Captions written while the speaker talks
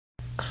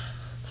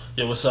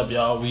Yo, what's up,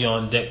 y'all? We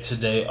on deck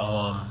today.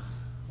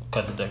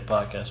 Cut the Deck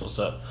podcast. What's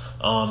up?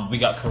 We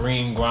got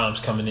Kareem Grimes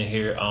coming in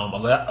here. A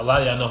lot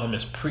of y'all know him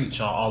as Preach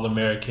on All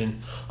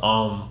American.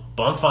 But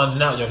I'm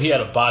finding out, yo, he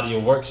had a body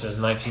of work since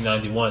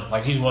 1991.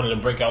 Like, he's one of the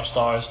breakout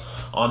stars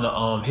on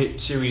the hit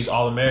series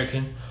All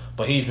American.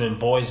 But he's been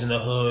Boys in the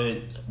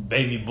Hood,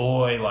 Baby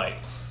Boy. Like,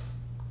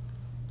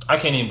 I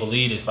can't even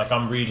believe this. Like,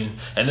 I'm reading,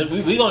 and then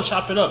we gonna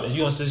chop it up. And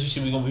you gonna say, you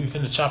see, we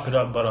finna chop it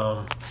up.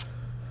 But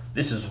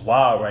this is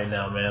wild right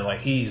now, man. Like,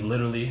 he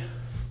literally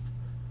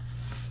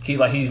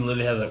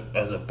has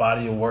a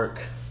body of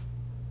work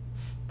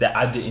that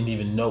I didn't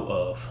even know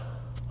of.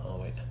 Oh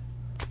wait,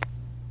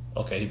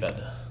 okay,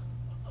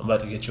 I'm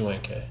about to get you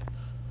in, K.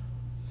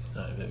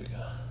 All right, there we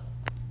go.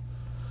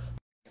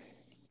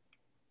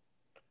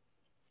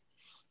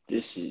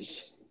 This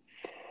is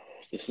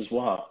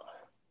wild.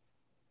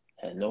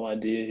 Had no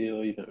idea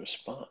he'll even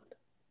respond.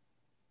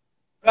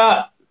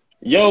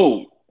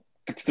 Yo,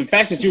 the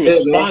fact that you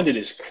responded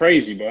is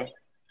crazy, bro.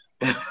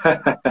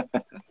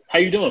 How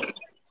you doing?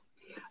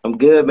 I'm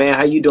good, man.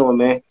 How you doing,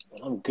 man?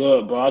 I'm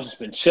good, bro. I've just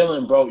been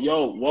chilling, bro.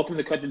 Yo, welcome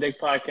to Cut the Deck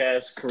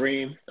podcast,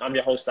 Kareem. I'm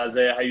your host,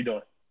 Isaiah. How you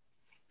doing?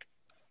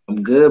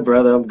 I'm good,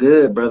 brother. I'm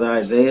good, brother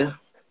Isaiah.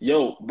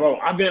 Yo, bro,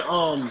 I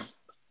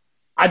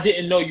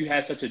didn't know you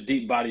had such a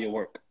deep body of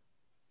work.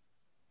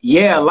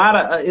 Yeah, a lot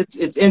of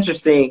it's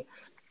interesting.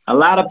 A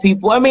lot of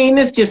people. I mean,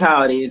 it's just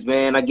how it is,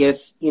 man. I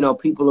guess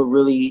people are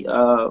really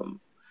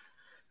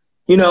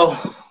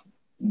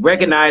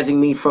recognizing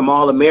me from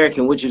All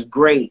American, which is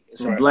great.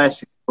 It's a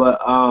blessing.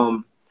 But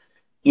I've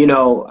been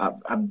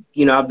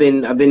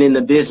in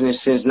the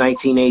business since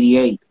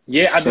 1988.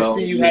 Yeah, I just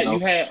see you had in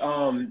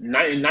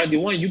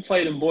 91 you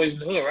played in Boys in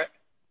the Hood, right?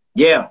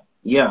 Yeah.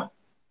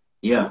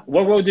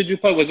 What role did you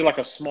play? Was it like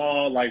a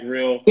small, like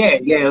real? Yeah.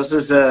 It was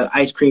just a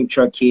ice cream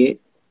truck kid.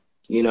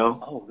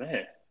 Oh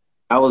man.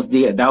 That was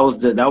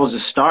the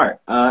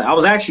start. I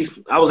was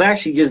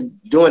actually just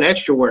doing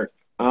extra work.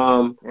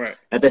 Right.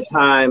 At the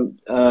time,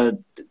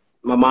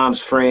 my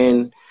mom's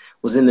friend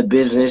was in the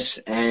business,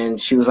 and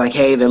she was like,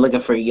 "Hey, they're looking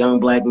for young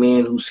black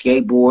men who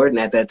skateboard." And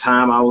at that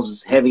time, I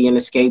was heavy in the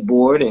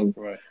skateboard, and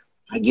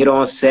I get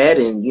on set,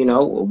 and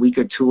a week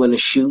or two in the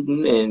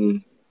shooting,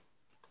 and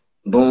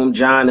boom,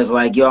 John is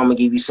like, "Yo, I'm gonna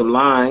give you some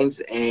lines,"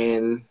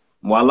 and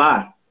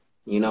voila,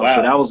 Wow.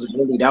 So that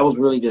was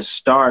really the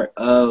start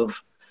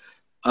of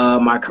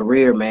my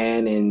career,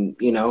 man, and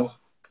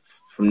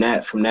from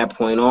that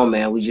point on,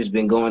 man, we just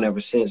been going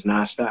ever since,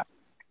 nonstop.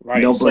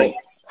 Right. No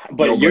breaks.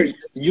 But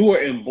you were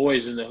in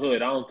Boys in the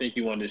Hood. I don't think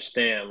you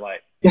understand.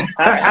 Like,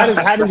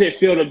 how does it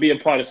feel to be a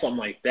part of something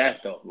like that,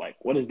 though? Like,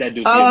 what does that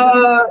do?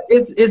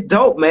 It's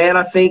dope, man.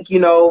 I think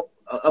a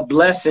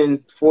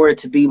blessing for it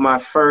to be my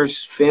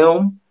first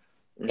film,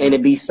 and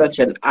it be such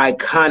an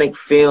iconic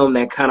film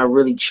that kind of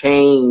really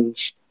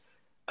changed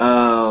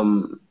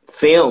film,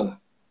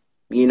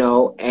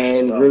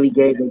 and really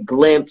gave a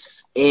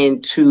glimpse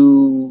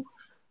into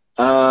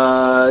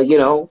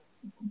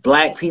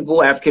Black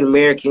people, African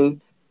American,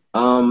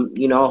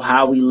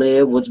 how we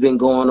live, what's been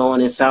going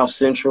on in South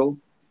Central.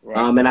 Right.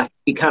 And I think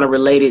it kind of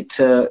related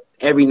to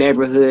every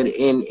neighborhood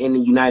in the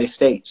United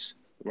States.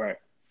 Right.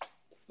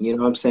 You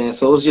know what I'm saying?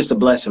 So it was just a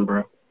blessing,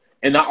 bro.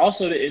 And I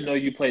also didn't know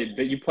you played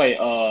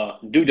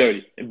Do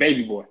Dirty and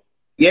Baby Boy.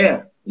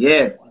 Yeah,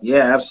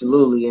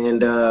 absolutely.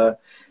 And I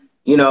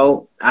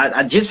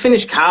just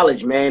finished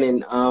college, man,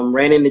 and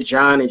ran into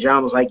John, and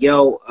John was like,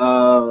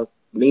 "Yo,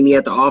 meet me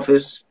at the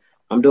office.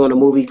 I'm doing a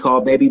movie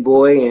called Baby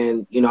Boy,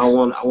 and I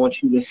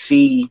want you to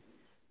see,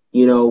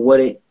 what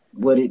it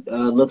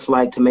looks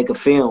like to make a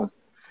film."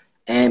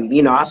 And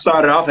I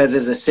started off as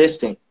his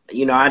assistant.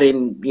 I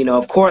didn't,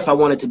 of course, I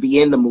wanted to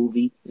be in the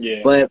movie.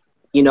 Yeah. But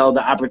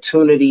the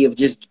opportunity of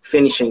just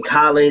finishing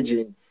college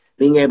and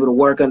being able to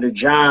work under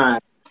John,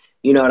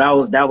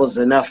 that was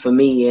enough for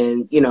me.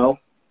 And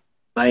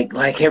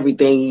like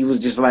everything, he was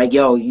just like,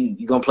 "Yo,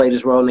 you gonna play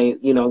this role name,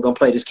 gonna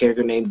play this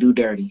character named Do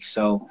Dirty."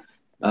 So.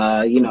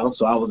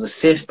 So I was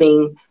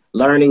assisting,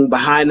 learning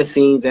behind the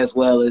scenes as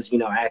well as,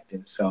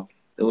 acting. So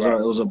it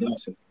was a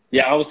blessing.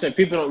 Yeah, I would say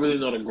people don't really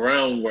know the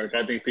groundwork.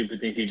 I think people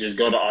think you just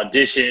go to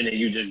audition and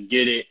you just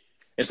get it.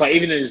 It's like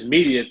even in this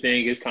media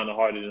thing, it's kind of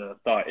harder than I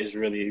thought. It's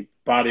really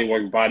body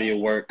of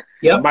work.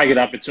 Yep. You might get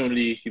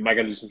opportunity. You might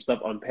get to do some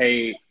stuff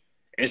unpaid.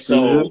 And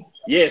so,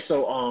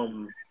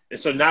 and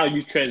so now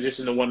you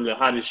transition to one of the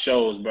hottest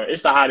shows, bro.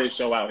 It's the hottest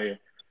show out here.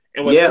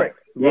 And what's great,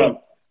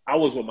 bro, I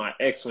was with my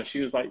ex when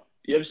she was like,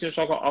 "You ever seen a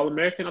show called All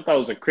American?" I thought it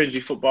was a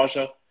cringy football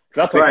show.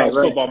 Because I played college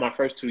football my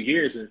first 2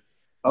 years. And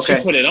she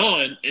put it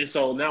on. And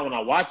so now when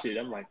I watch it,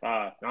 I'm like,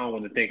 I don't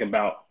want to think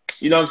about,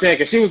 you know what I'm saying?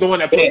 Because she was the one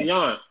that put me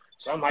on.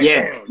 So I'm like,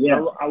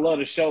 I love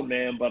the show,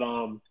 man. But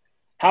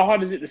how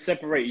hard is it to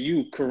separate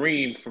you,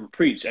 Kareem, from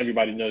Preach?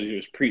 Everybody knows you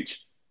as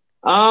Preach.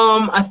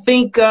 I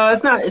think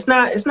it's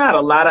not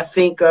a lot. I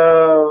think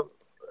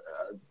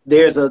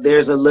there's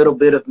a little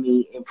bit of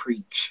me in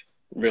Preach.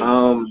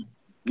 Really?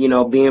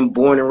 Being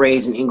born and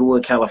raised in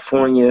Inglewood,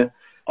 California,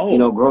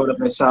 Oh, growing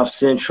up in South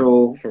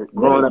Central,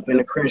 growing up in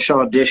the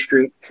Crenshaw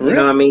district. For you know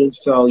real? what I mean?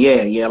 So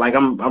yeah, like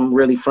I'm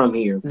really from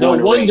here, No born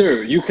and wonder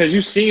raised. you, because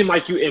you seem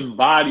like you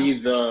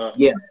embody the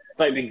Yeah,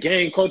 like the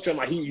gang culture. I'm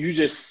like you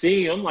just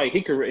see him like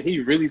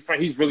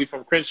he's really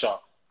from Crenshaw.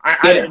 I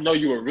yeah, didn't know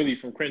you were really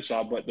from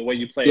Crenshaw, but the way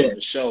you play yeah, in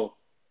the show,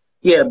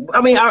 yeah.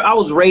 I mean, I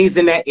was raised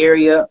in that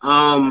area.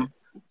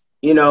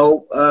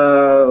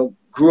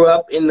 Grew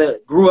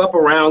up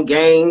around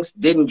gangs.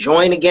 Didn't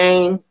join a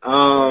gang.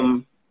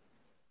 right,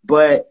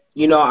 But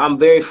I'm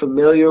very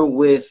familiar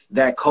with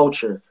that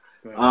culture.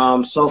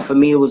 right, So for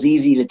me, it was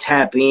easy to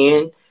tap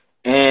in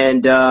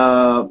and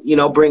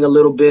bring a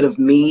little bit of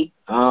me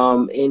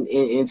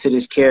into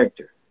this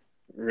character.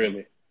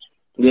 really,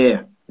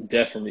 Yeah,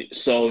 definitely.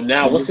 So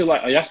now, what's Mhm. it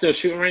like? Are y'all still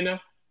shooting right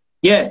now?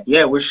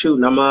 yeah. We're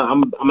shooting.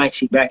 I'm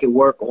actually back at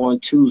work on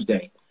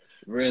Tuesday.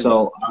 Really?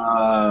 So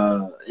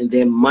and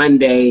then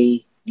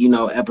Monday,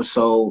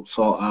 episode.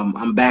 So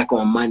I'm back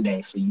on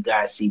Monday. So you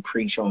guys see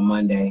Preach on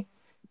Monday.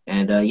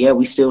 And yeah,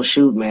 we still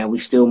shoot, man. We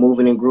still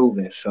moving and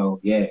grooving. So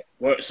yeah.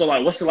 So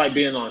like, what's it like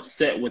being on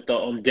set with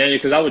the Daniel?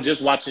 Because I was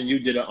just watching you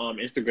did a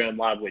Instagram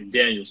live with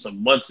Daniel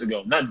some months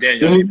ago. Not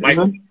Daniel, I mean Mm-hmm,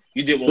 Michael. mm-hmm.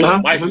 You did one with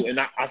Uh-huh, Michael, mhm. and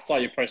I saw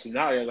your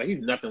personality. I was like,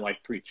 he's nothing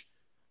like Preach.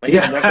 Like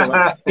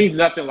Yeah, he's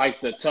nothing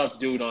like the tough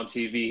dude on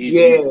TV.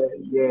 yeah,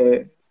 yeah,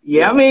 yeah.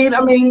 Yeah,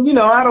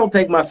 I don't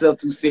take myself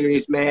too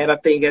serious, man. I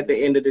think at the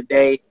end of the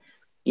day,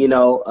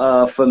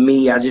 for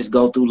me, I just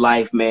go through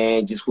life,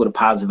 man, just with a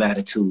positive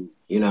attitude.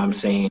 You know what I'm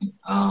saying?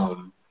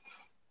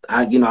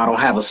 I don't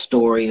have a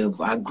story of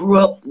I grew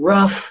up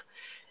rough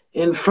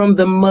and from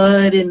the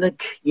mud and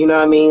you know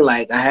what I mean?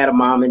 Like I had a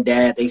mom and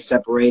dad, they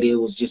separated. It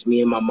was just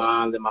me and my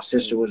mom. Then my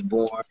sister was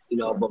born, right,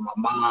 but my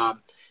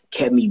mom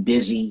kept me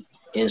busy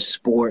in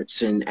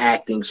sports and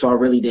acting. So I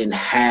really didn't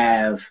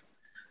have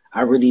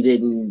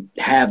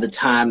the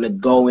time to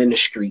go in the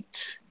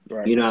streets.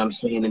 right. You know what I'm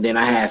saying? And then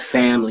I had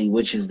family,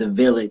 which is the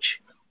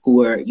village, who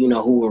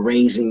were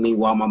raising me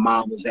while my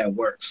mom was at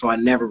work. So I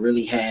never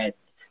really had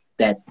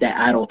that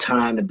idle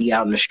time to be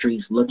out in the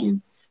streets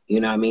looking, you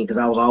know what I mean? Because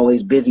I was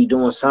always busy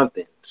doing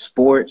something,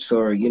 sports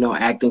or,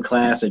 acting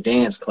class or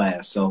dance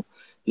class. So,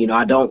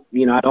 I don't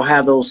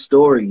have those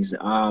stories.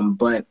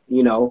 But,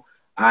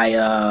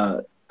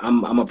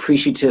 I'm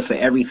appreciative for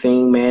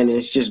everything, man. And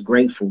it's just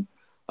grateful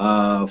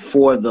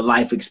for the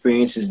life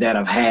experiences that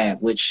I've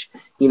had, which,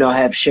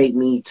 have shaped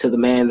me to the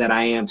man that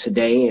I am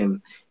today.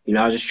 And,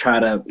 I just try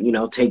to,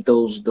 take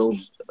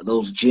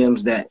those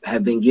gems that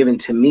have been given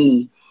to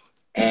me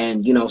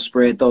and,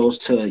 spread those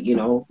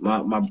to,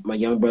 my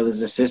young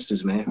brothers and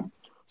sisters, man.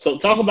 So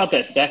talk about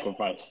that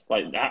sacrifice.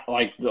 Like that,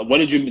 what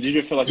did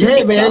you feel like you Yeah,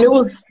 missed man, out?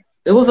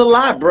 it was a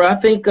lot, bro. I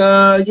think,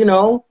 for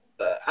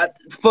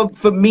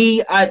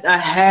me, I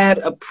had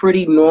a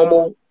pretty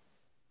normal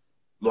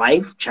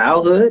life,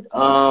 childhood.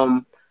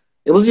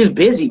 It was just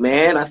busy,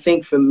 man. I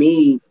think for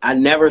me, I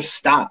never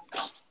stopped.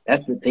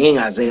 That's the thing,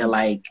 Isaiah.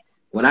 Like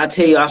when I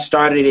tell you I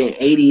started in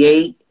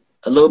 '88,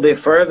 a little bit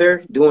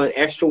further doing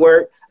extra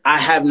work, I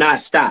have not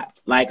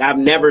stopped. Like I've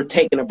never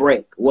taken a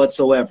break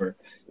whatsoever.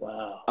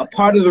 Wow. A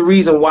part of the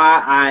reason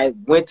why I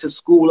went to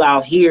school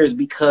out here is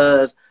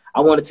because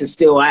I wanted to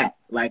still act.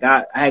 Like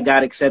I had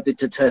got accepted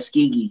to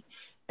Tuskegee,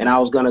 and I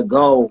was gonna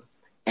go,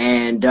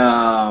 and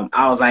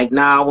I was like,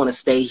 nah, I want to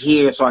stay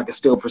here so I can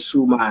still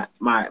pursue my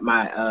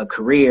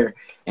career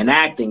in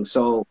acting.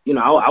 So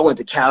I went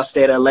to Cal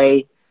State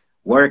LA,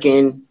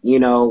 working,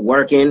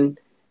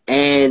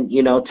 and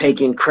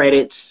taking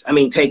credits. I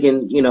mean,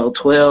 taking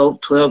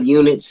 12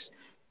 units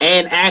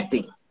and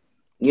acting.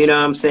 You know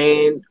what I'm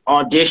saying?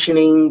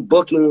 Auditioning,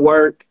 booking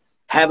work,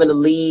 having to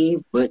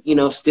leave, but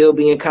still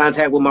be in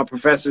contact with my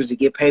professors to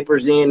get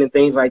papers in and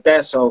things like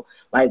that. So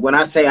like when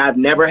I say I've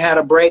never had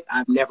a break,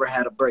 I've never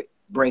had a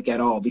break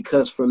at all,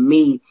 because for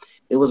me,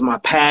 it was my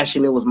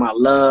passion, it was my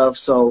love.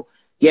 So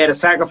yeah, the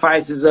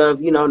sacrifices of,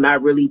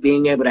 not really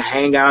being able to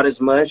hang out as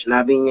much,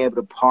 not being able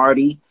to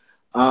party.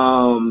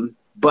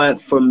 But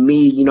for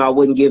me, I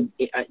wouldn't give,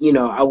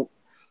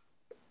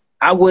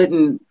 I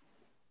wouldn't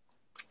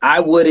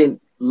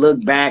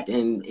look back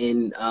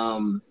and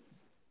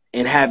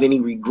have any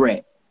regret.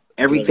 Really?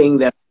 Everything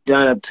that I've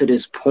done up to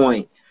this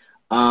point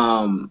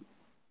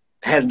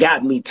has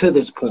gotten me to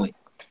this point.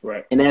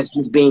 Right. And that's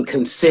just being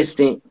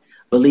consistent,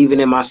 believing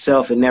in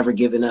myself and never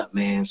giving up,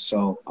 man.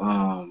 So,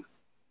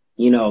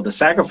 the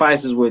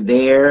sacrifices were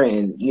there,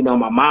 and,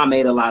 my mom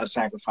made a lot of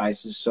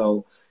sacrifices.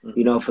 So,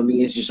 for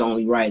me, it's just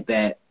only right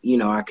that,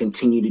 I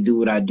continue to do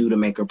what I do to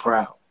make her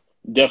proud.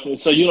 Definitely.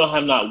 So you don't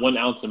have not 1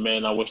 ounce of,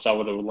 man, I wish I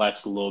would have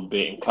relaxed a little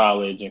bit in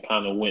college and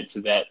kind of went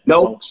to that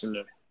Nope. function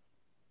of,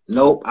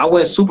 Nope. I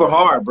went super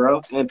hard,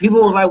 bro. And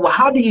people was like, well,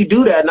 how do you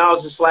do that? And I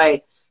was just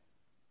like,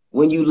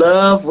 when you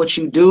love what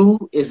you do,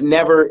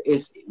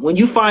 when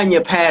you find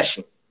your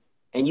passion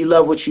and you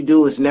love what you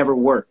do, it's never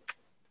work.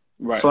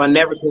 right. So I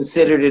never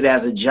considered it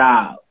as a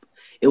job.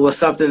 It was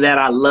something that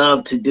I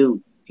love to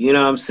do. You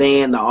know what I'm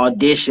saying? The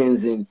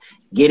auditions and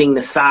getting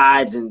the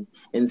sides and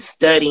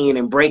studying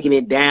and breaking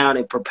it down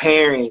and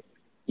preparing.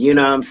 You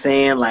know what I'm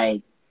saying?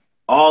 Like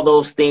all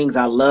those things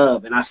I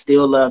love and I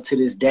still love to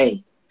this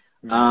day.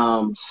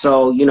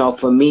 So, you know,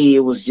 for me,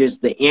 it was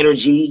just the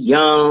energy,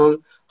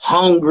 young,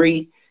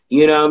 hungry,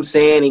 you know what I'm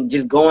saying? And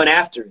just going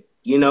after it,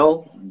 you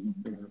know,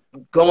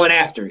 going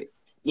after it.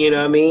 You know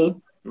what I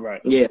mean?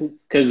 Right. Yeah.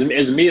 Because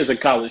as me as a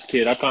college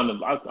kid, I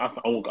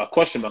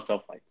question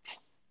myself like,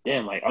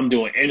 damn, like I'm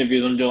doing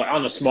interviews, I'm doing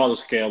on a smaller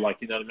scale, like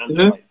you know what I mean. I'm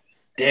just like,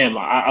 damn,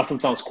 I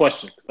sometimes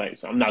question like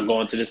so I'm not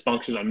going to this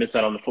function, I miss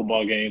out on the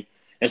football game,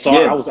 and so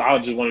I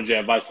just wanted your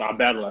advice. So I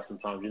battle that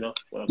sometimes, you know.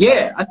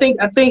 Yeah, I think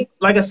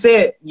like I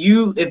said,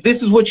 if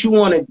this is what you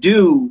want to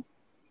do,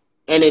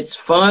 and it's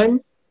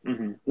fun,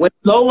 when it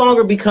no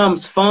longer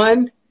becomes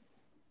fun,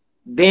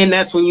 then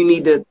that's when you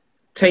need to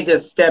take a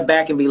step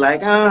back and be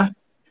like, I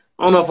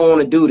don't know if I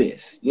want to do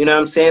this. You know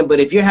what I'm saying? But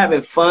if you're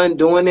having fun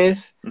doing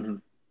this,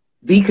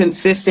 be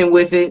consistent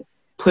with it,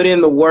 put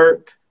in the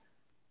work,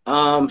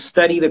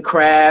 study the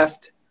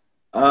craft,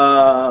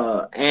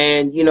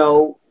 and you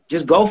know,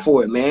 just go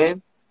for it,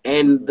 man.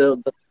 And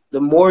the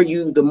more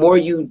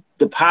you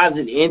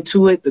deposit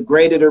into it, the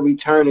greater the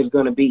return is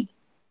going to be.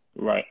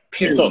 Right.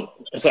 Period.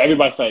 So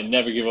everybody's like,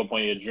 never give up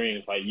on your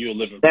dreams. Like you're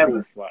living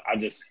proof. Like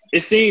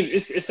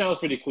it sounds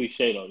pretty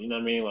cliche though. You know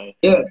what I mean? Like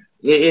yeah,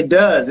 it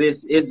does.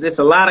 It's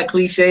a lot of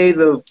cliches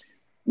of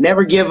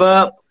never give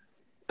up.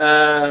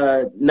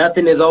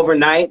 Nothing is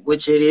overnight,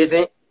 which it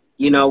isn't.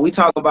 You know, we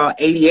talk about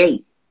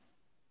 88.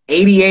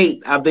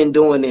 88, I've been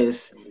doing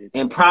this,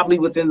 and probably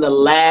within the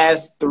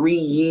last 3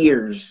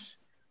 years,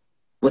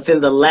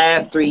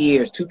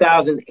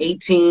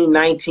 2018,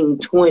 19,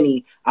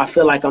 20, I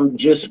feel like I'm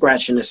just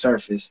scratching the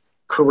surface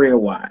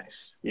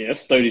career-wise. Yeah,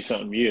 that's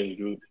 30-something years,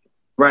 dude.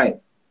 Right.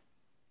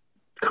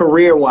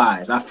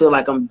 Career-wise, I feel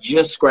like I'm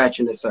just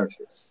scratching the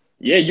surface.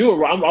 Yeah,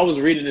 I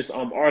was reading this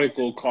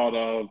article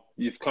called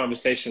 "Your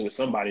Conversation with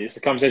Somebody." It's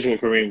a conversation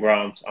with Kareem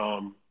Grimes.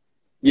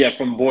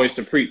 From Boys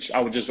to Preach.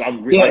 I'm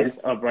reading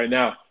this up right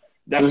now.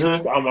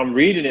 I'm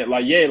reading it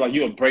like like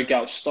you're a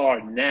breakout star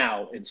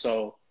now, and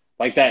so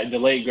like that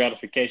delayed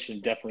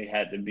gratification definitely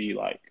had to be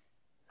like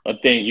a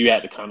thing you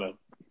had to kind of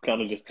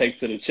just take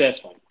to the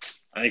chest. Like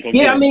I ain't gonna.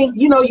 Yeah, I mean,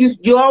 you know,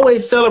 you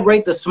always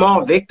celebrate the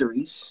small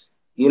victories.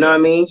 You know what I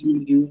mean?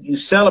 You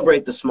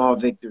celebrate the small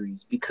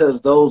victories because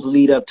those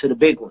lead up to the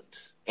big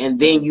ones. And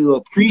then you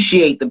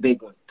appreciate the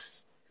big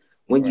ones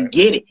when you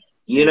get it.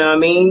 You know what I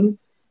mean?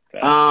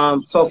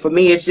 So for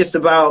me, it's just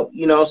about,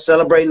 you know,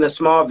 celebrating the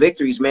small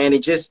victories, man.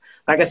 It just,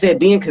 like I said,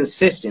 being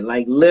consistent,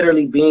 like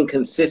literally being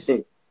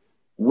consistent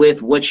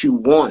with what you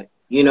want.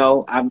 You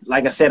know,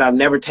 like I said, I've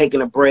never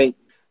taken a break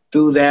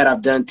through that.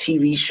 I've done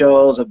TV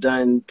shows, I've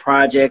done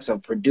projects,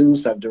 I've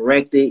produced, I've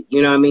directed.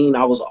 You know what I mean?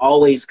 I was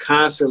always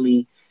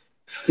constantly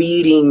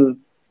feeding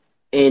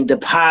and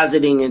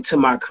depositing into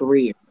my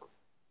career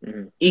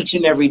each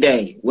and every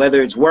day,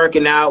 whether it's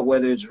working out,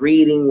 whether it's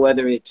reading,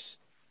 whether it's,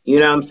 you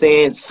know what I'm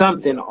saying,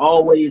 something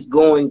always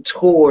going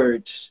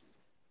towards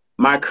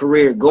my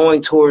career,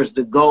 going towards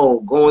the goal,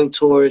 going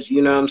towards,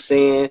 you know what I'm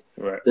saying,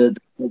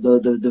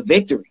 the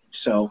victory.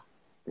 So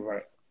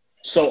right.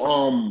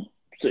 So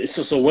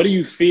so what do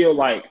you feel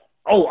like?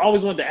 Oh, I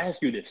always wanted to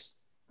ask you this.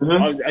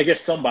 I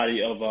guess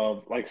somebody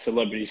of like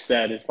celebrity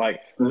status, like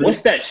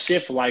what's that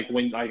shift like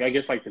when like I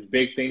guess like the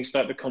big things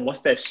start to come?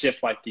 What's that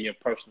shift like in your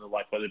personal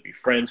life, whether it be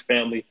friends,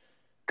 family?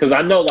 Because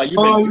I know like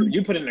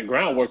you put in the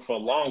groundwork for a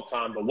long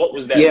time, but what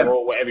was that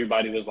role where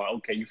everybody was like,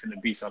 okay, you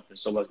finna be something,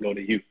 so let's go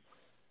to you?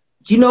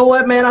 You know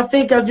what, man? I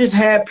think I've just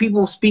had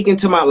people speak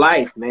into my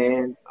life,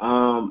 man.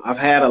 I've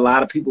had a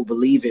lot of people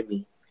believe in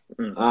me.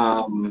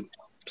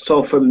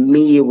 So for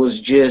me, it was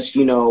just,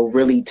 you know,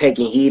 really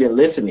taking heed and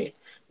listening.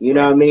 You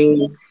know what I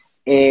mean?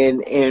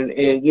 And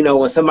you know,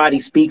 when somebody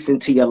speaks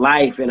into your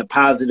life in a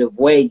positive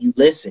way, you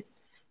listen.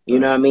 You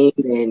know what I mean?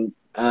 And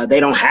they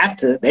don't have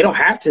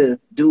to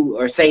do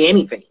or say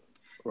anything.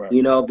 Right.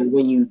 You know, but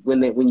when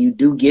you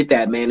do get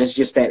that, man, it's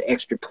just that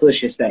extra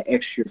push, it's that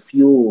extra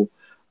fuel.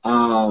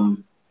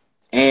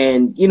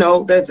 And you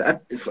know, that's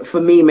for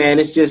me, man.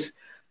 It's just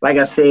like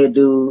I said,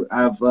 dude.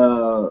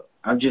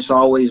 I've just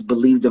always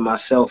believed in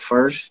myself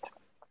first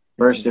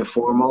and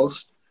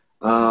foremost.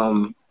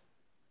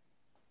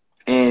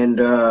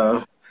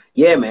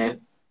 Yeah,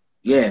 man.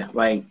 Yeah,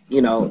 like,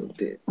 you know,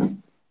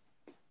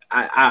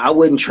 I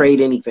wouldn't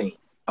trade anything.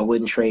 I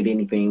wouldn't trade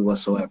anything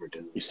whatsoever,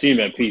 dude. You seem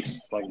at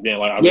peace, like damn,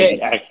 like I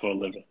really act for a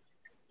living.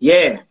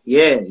 Yeah.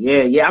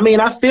 I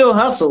mean, I still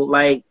hustle.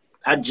 Like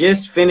I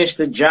just finished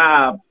a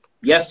job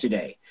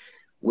yesterday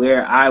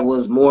where I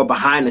was more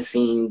behind the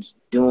scenes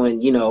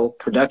doing, you know,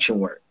 production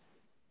work,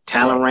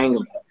 talent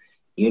wrangling.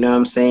 You know what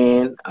I'm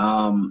saying?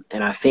 And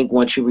I think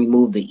once you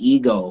remove the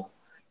ego,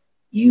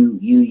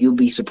 you'll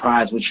be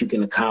surprised what you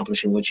can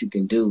accomplish and what you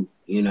can do.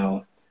 You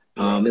know,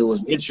 it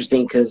was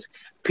interesting because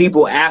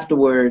people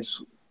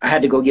afterwards, I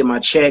had to go get my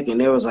check,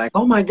 and they was like,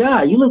 "Oh my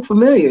God, you look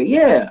familiar."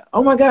 Yeah.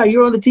 Oh my God,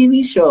 you're on the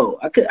TV show.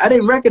 I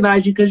didn't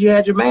recognize you because you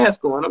had your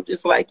mask on. I'm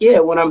just like, yeah.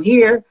 When I'm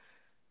here,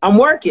 I'm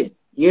working.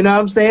 You know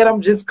what I'm saying?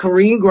 I'm just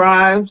Kareem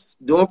Grimes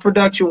doing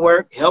production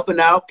work, helping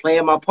out,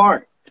 playing my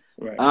part.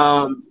 Right.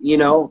 You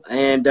know,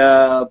 and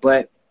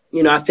but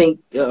you know, I think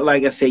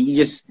like I said,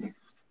 the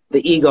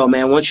ego,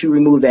 man. Once you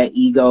remove that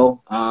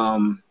ego,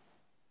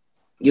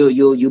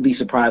 you'll be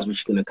surprised what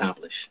you can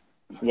accomplish.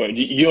 Well,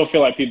 you don't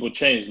feel like people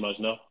change much,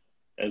 no?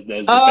 As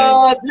the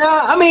No,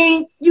 I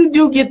mean, you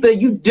do get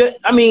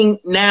I mean,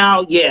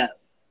 now, yeah.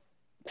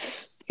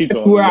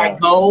 Where I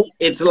go,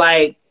 it's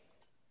like,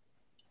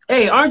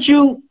 hey, aren't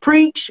you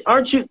preach?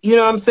 Aren't you, you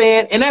know what I'm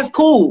saying? And that's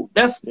cool.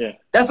 That's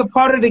a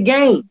part of the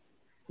game.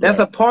 That's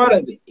a part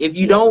of it. If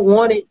you don't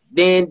want it,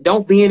 then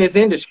don't be in this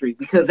industry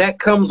because that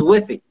comes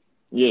with it.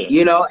 Yeah.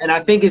 You know, and I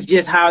think it's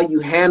just how you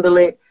handle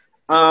it.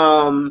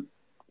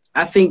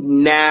 I think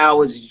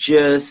now it's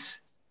just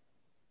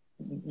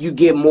you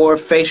get more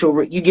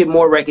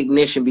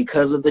recognition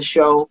because of the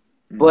show.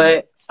 Mm-hmm.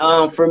 But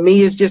for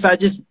me, it's just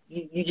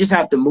you just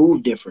have to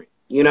move different.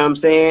 You know what I'm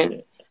saying?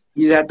 Yeah.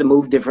 You just have to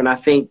move different. I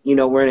think, you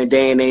know, we're in a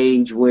day and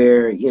age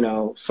where, you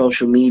know,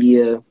 social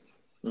media,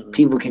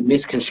 people can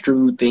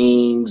misconstrue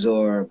things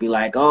or be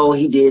like, oh,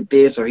 he did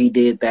this or he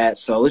did that.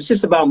 So it's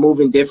just about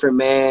moving different,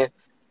 man.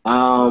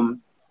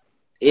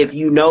 If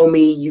you know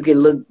me, you can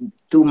look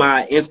through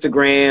my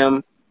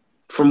Instagram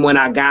from when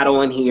I got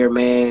on here,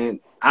 man.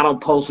 I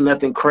don't post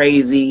nothing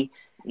crazy.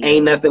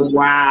 Ain't nothing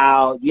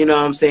wild. You know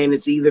what I'm saying?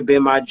 It's either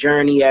been my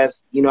journey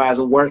as, you know, as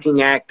a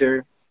working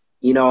actor,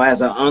 you know,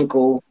 as an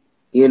uncle,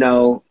 you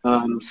know,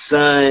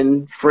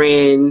 son,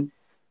 friend,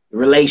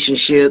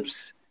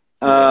 relationships,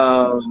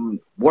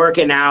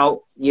 working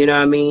out, you know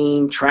what I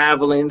mean,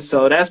 traveling.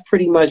 So that's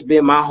pretty much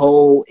been my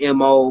whole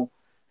MO.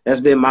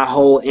 That's been my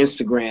whole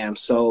Instagram.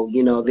 So,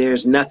 you know,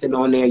 there's nothing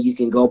on there you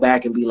can go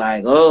back and be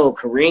like, oh,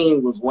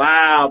 Kareem was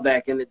wild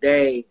back in the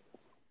day.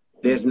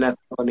 There's nothing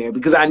on there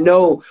because I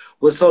know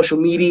what social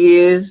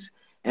media is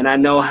and I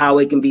know how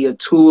it can be a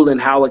tool and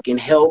how it can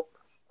help.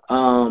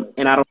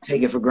 And I don't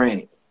take it for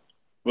granted.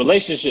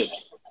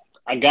 Relationships.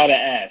 I got to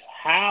ask,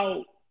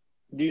 how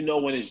do you know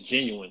when it's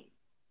genuine?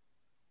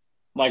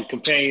 Like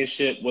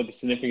companionship with a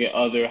significant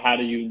other, how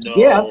do you know?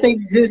 Yeah, I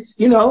think just,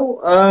 you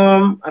know,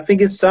 I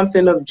think it's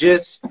something of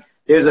just,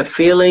 there's a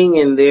feeling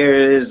and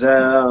there's,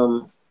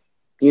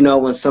 you know,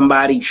 when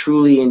somebody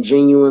truly and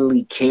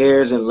genuinely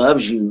cares and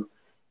loves you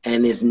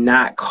and is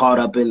not caught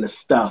up in the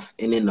stuff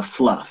and in the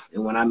fluff.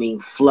 And when I mean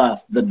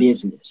fluff, the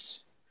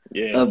business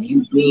of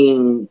you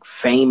being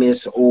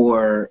famous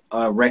or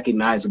a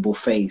recognizable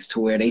face to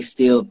where they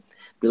still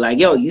be like,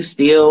 yo, you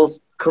still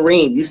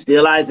Kareem, you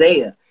still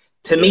Isaiah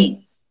to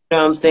me. You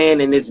know what I'm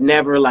saying? And it's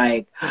never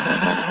like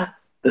the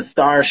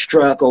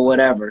starstruck or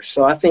whatever.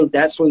 So I think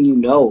that's when you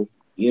know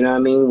what I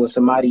mean? When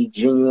somebody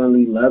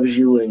genuinely loves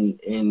you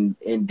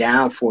and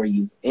down for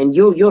you. And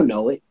you'll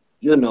know it.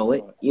 You'll know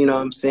it. You know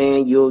what I'm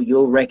saying?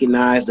 You'll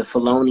recognize the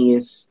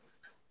felonious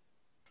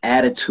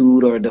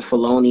attitude or the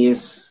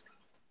felonious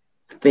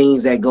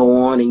things that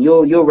go on and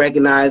you'll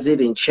recognize it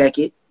and check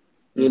it,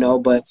 you know,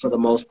 but for the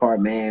most part,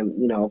 man,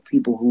 you know,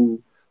 people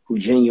who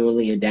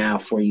genuinely are down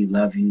for you,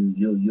 love you,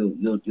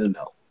 you'll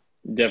know.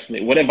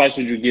 Definitely. What advice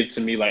would you give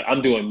to me? Like,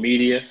 I'm doing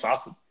media, so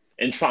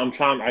I'm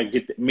trying. I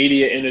get the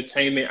media,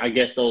 entertainment. I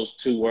guess those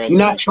two worlds. You're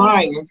not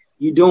trying.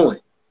 You're doing.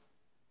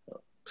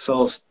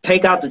 So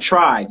take out the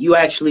try. You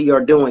actually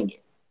are doing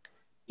it.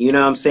 You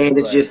know what I'm saying?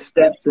 It's just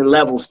steps and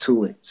levels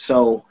to it.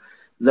 So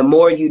the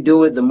more you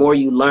do it, the more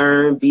you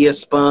learn. Be a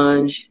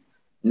sponge.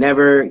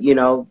 Never, you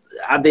know.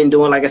 I've been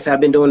doing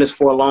this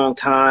for a long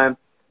time.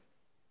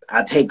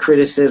 I take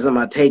criticism.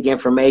 I take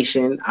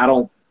information. I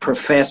don't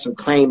profess or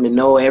claim to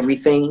know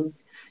everything.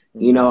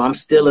 You know, I'm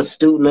still a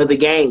student of the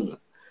game.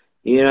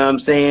 You know what I'm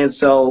saying?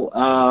 So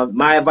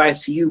my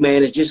advice to you,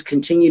 man, is just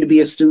continue to be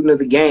a student of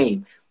the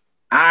game.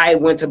 I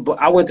went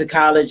to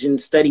college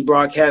and studied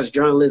broadcast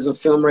journalism,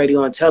 film,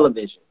 radio, and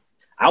television.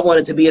 I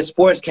wanted to be a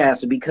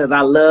sportscaster because I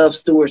love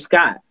Stuart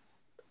Scott.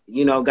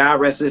 You know, God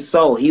rest his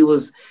soul. He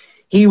was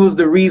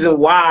the reason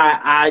why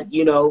I,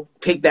 you know,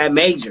 picked that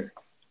major.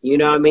 You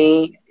know what I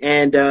mean?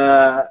 And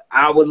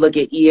I would look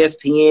at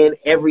ESPN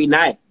every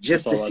night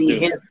just to see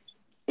him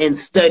and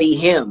study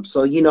him.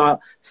 So, you know,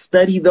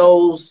 study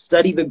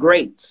the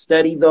greats,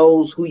 study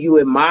those who you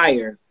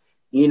admire,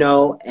 you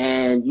know,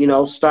 and, you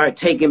know, start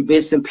taking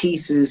bits and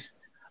pieces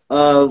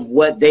of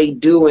what they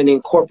do and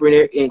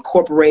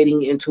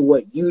incorporating into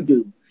what you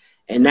do.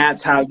 And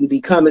that's how you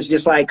become. It's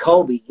just like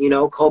Kobe, you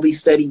know, Kobe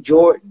studied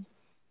Jordan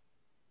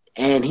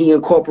and he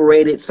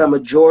incorporated some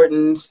of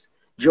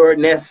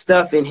Jordan-esque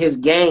stuff in his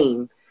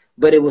game,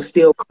 but it was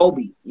still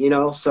Kobe, you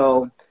know?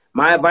 So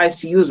my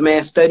advice to you is,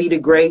 man, study the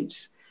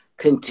greats,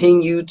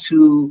 continue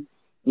to,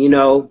 you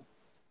know,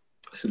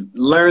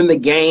 learn the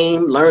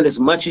game, learn as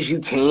much as you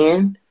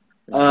can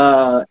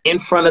in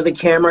front of the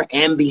camera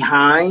and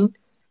behind,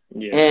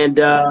 and,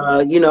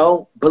 you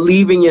know,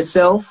 believe in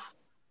yourself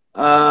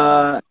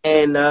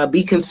and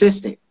be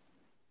consistent.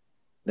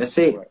 That's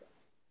it. Right.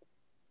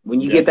 When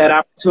you get that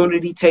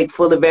opportunity, take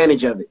full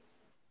advantage of it.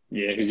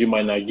 Yeah, because you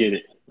might not get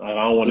it. I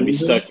don't want to be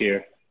stuck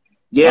here.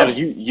 Yeah.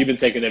 You've been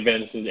taking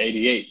advantage since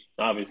 88,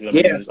 obviously. I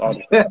mean,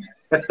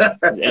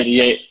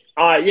 88.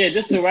 All right, yeah,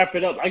 just to wrap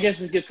it up, I guess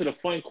let's get to the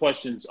fun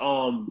questions.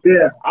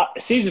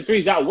 Season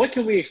 3's out. What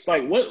can we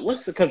expect?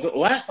 Because the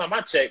last time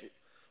I checked,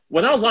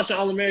 when I was watching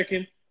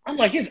All-American, I'm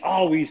like, it's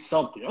always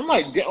something. I'm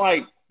like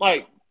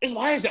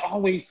why is it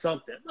always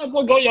something? Like,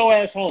 boy, go your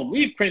ass home.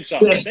 Leave Crenshaw.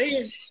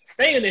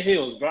 Stay in the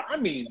hills, bro. I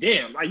mean,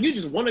 damn. Like, you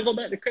just want to go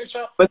back to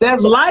Crenshaw? But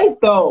that's life,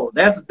 though.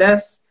 That's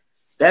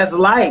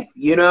life.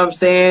 You know what I'm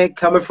saying?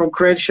 Coming from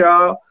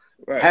Crenshaw,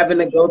 right. Having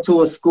to go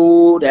to a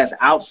school that's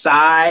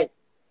outside,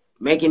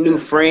 making new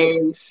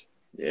friends.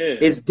 Yeah.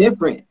 It's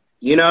different.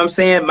 You know what I'm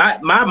saying?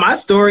 My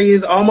story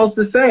is almost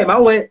the same. I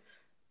went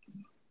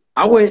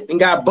and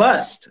got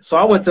bussed. So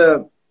I went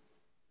to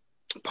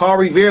Paul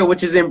Revere,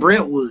 which is in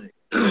Brentwood,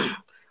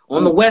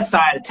 on the west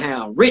side of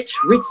town,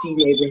 richy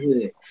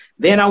neighborhood.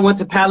 Then I went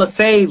to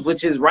Palisades,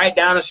 which is right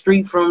down the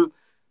street from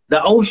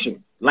the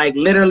ocean. Like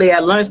literally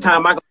at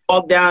lunchtime, I could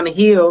walk down the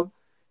hill,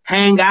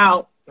 hang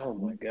out, oh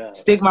my God,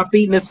 stick my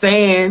feet in the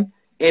sand,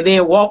 and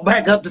then walk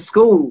back up to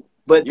school.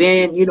 But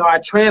then, you know, I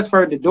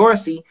transferred to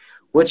Dorsey,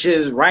 which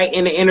is right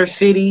in the inner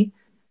city,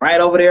 right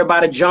over there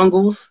by the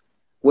jungles,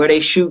 where they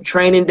shoot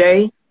Training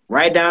Day,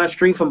 right down the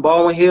street from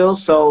Baldwin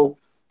Hills. So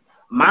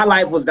my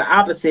life was the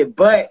opposite,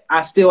 but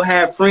I still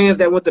had friends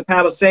that went to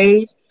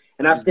Palisades,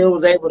 and I still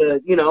was able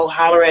to, you know,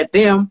 holler at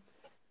them,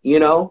 you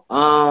know.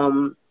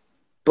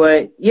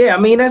 But yeah, I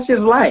mean, that's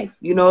just life,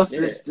 you know. It's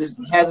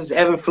this has its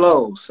ebb and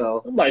flow.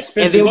 So,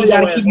 and then we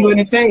got to keep you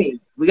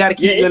entertained. We got to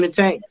keep you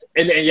entertained.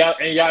 And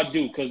y'all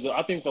do, because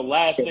I think the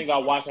last thing I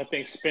watched, I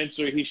think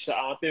Spencer, he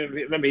shot.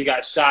 Remember he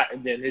got shot,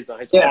 and then his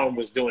arm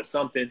was doing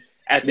something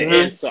at the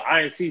end. So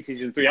I didn't see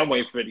season 3. I'm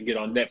waiting for it to get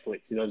on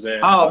Netflix. You know what I'm saying?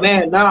 Oh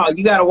man, no,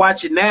 you got to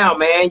watch it now,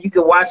 man. You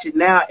can watch it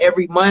now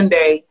every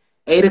Monday,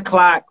 8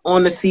 o'clock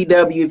on the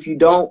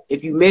CW.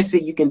 If you miss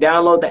it, you can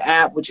download the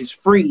app, which is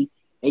free,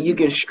 and you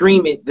can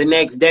stream it the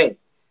next day.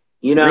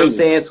 You know what I'm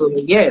saying? So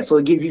yeah, so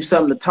it gives you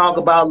something to talk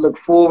about, look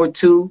forward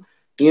to.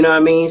 You know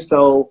what I mean?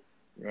 So.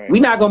 Right.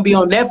 We're not gonna be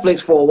on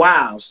Netflix for a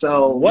while,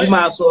 so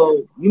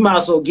you might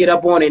as well get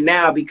up on it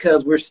now,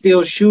 because we're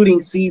still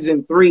shooting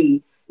season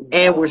 3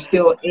 and we're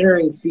still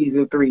airing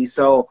season 3.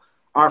 So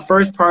our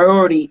first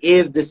priority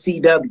is the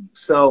CW.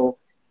 So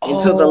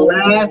until the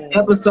last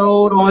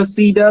episode on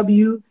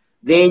CW,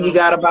 then you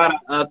got about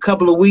a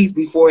couple of weeks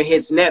before it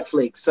hits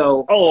Netflix.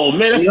 So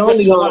man, that's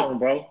only long,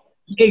 bro.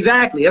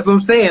 Exactly, that's what I'm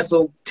saying.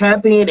 So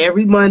tap in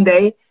every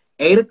Monday,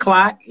 8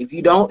 o'clock. If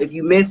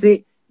you miss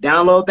it,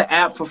 download the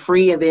app for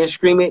free and then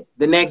stream it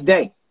the next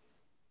day.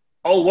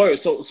 Oh, word.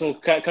 So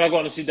can I go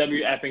on the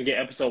CW app and get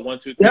episode 1,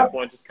 2, 3,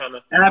 4, and just kind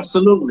of?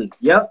 Absolutely.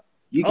 Yep.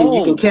 You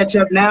can catch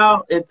up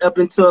now up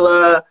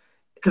until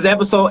because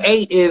episode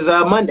 8 is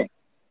Monday.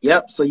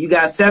 Yep. So you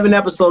got 7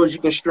 episodes you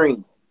can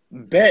stream.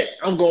 Bet.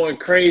 I'm going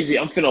crazy.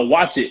 I'm finna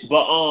watch it.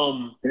 But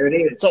there it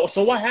is.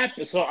 So what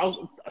happened?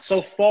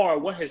 So far,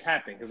 what has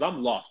happened? Because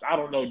I'm lost. I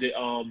don't know. Did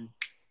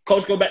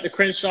Coach go back to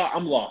Crenshaw?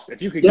 I'm lost.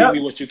 If you could give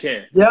me what you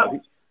can.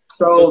 Yep.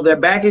 So they're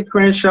back at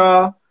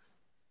Crenshaw.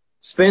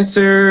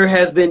 Spencer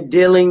has been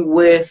dealing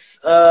with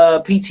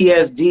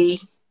PTSD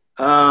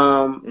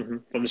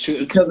from the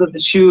shooting. Because of the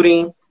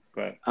shooting.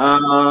 Right.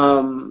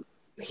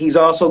 He's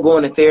also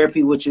going to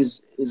therapy, which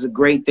is a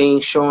great thing,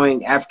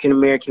 showing African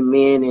American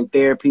men in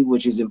therapy,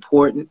 which is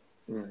important.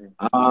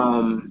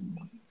 Him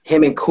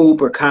and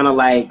Coop are kind of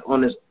like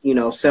on this, you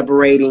know,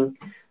 separating.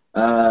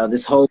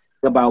 This whole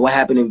thing about what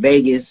happened in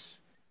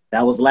Vegas.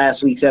 That was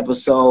last week's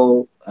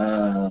episode.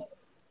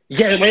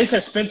 Yeah, when they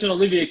said Spencer and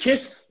Olivia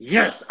kiss,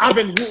 yes, I've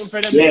been rooting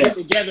for them to get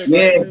together.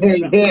 Yeah.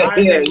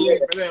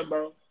 For them,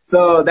 bro.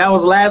 So that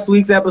was last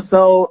week's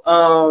episode.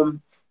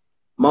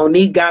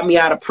 Monique got me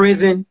out of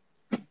prison,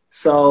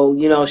 so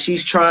you know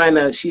she's trying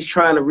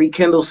to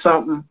rekindle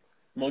something.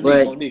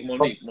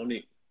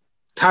 Monique.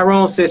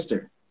 Tyrone's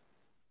sister.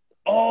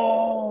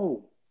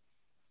 Oh,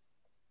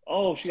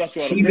 she got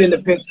you. She's in the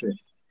picture.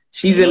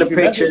 She's in the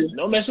picture.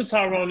 Don't mess with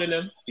Tyrone and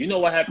them. You know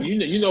what happened.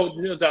 You know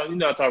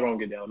how Tyrone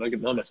get down.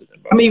 Don't mess with them,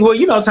 bro. I mean, well,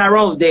 you know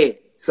Tyrone's dead.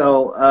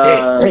 So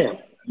Tyrone.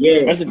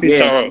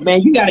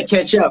 Man, you gotta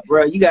catch up,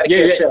 bro. You gotta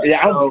catch up.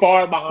 Yeah, I'm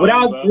far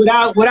behind.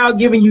 Without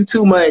giving you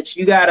too much,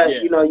 you gotta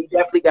you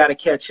definitely gotta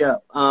catch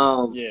up.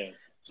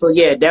 So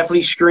yeah,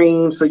 definitely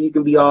stream so you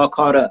can be all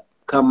caught up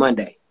come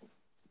Monday.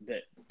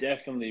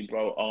 Definitely,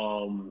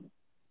 bro.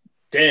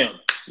 Damn,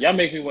 y'all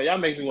make me want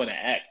to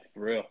act for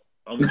real.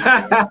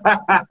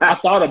 I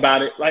thought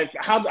about it. Like,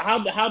 how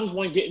does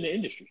one get in the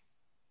industry?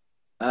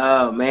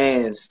 Oh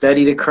man,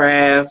 study the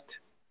craft.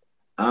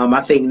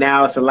 I think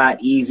now it's a lot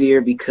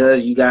easier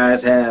because you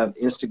guys have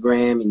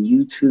Instagram and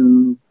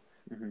YouTube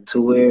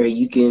to where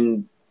you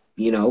can,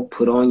 you know,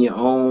 put on your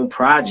own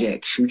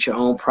projects, shoot your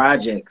own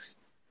projects.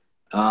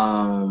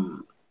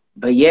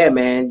 But yeah,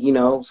 man, you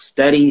know,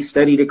 study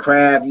the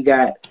craft. You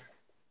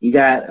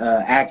got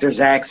Actors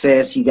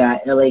Access. You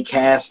got LA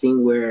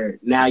Casting, where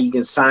now you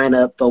can sign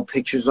up, throw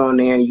pictures on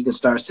there, and you can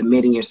start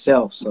submitting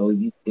yourself. So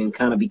you can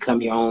kind of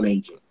become your own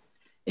agent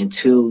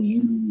until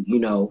you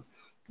know,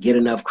 get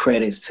enough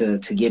credits to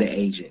get an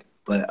agent.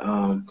 But,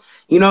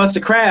 you know, it's the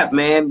craft,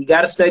 man. You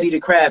got to study the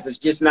craft. It's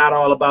just not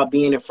all about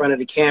being in front of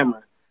the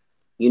camera.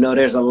 You know,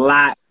 there's a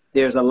lot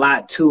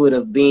to it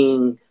of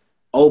being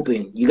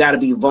open. You got to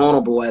be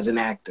vulnerable as an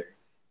actor.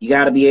 You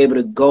got to be able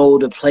to go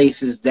to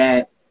places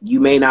that you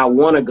may not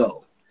want to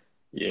go.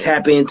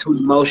 Tap into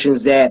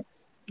emotions that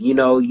you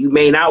know, you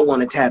may not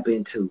want to tap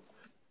into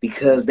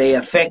because they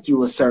affect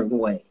you a certain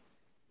way,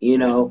 you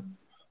know.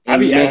 I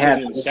And be you may acting have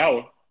in the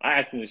shower. I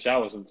act in the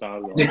shower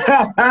sometimes, bro. You know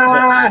what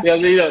I'm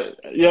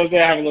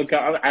saying? I have a look.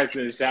 I'm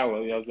acting in the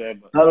shower. You know what I'm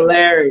saying? But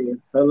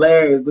hilarious.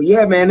 But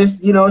yeah, man,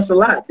 it's, you know, it's a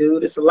lot,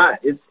 dude. It's a lot.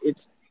 It's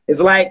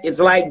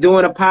like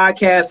doing a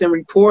podcast and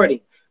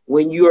reporting.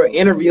 When you are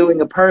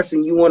interviewing a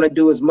person, you want to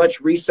do as much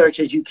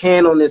research as you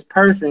can on this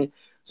person,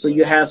 so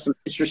you have some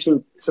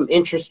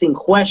interesting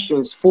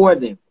questions for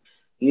them.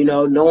 You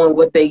know, knowing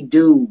what they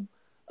do,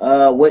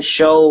 what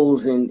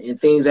shows and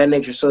things of that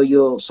nature, so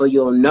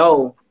you'll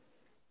know,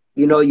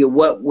 you know, your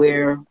what,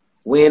 where,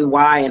 when,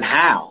 why, and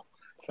how.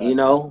 You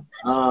know,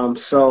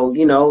 so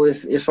you know,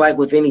 it's like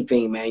with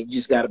anything, man. You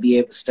just got to be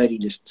able to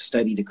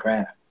study the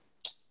craft.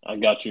 I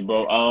got you,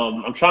 bro.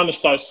 I'm trying to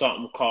start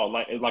something called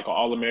like an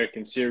All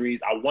American series.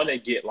 I want to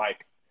get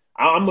like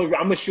I'm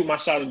gonna shoot my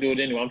shot and do it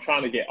anyway. I'm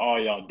trying to get all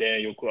y'all,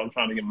 Daniel. I'm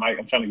trying to get Mike.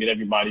 I'm trying to get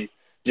everybody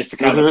just to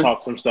kind of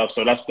talk some stuff.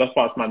 So that's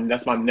my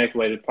next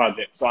latest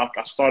project. So I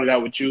started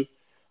out with you.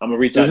 I'm gonna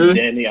reach out to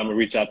Danny. I'm gonna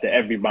reach out to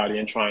everybody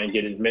and try and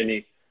get as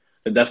many.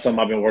 But that's something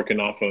I've been working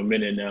on for a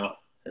minute now.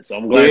 And so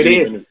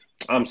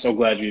I'm so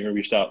glad you even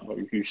reached out.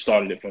 You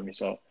started it for me.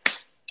 So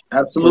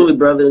absolutely,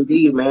 brother.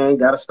 Indeed, man.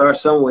 Got to start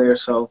somewhere.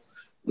 So,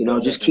 you know,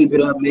 just keep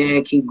it up,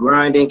 man. Keep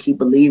grinding, keep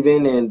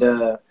believing, and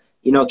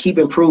you know, keep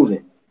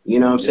improving. You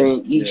know what I'm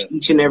saying?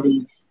 Each and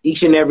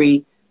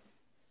every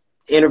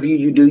interview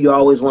you do, you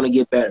always want to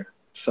get better.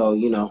 So,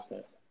 you know,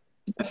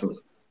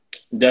 definitely.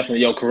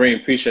 Yo,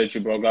 Kareem, appreciate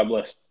you, bro. God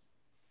bless.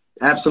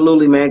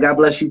 Absolutely, man. God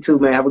bless you too,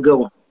 man. Have a good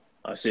one.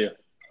 I see you.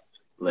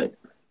 Later.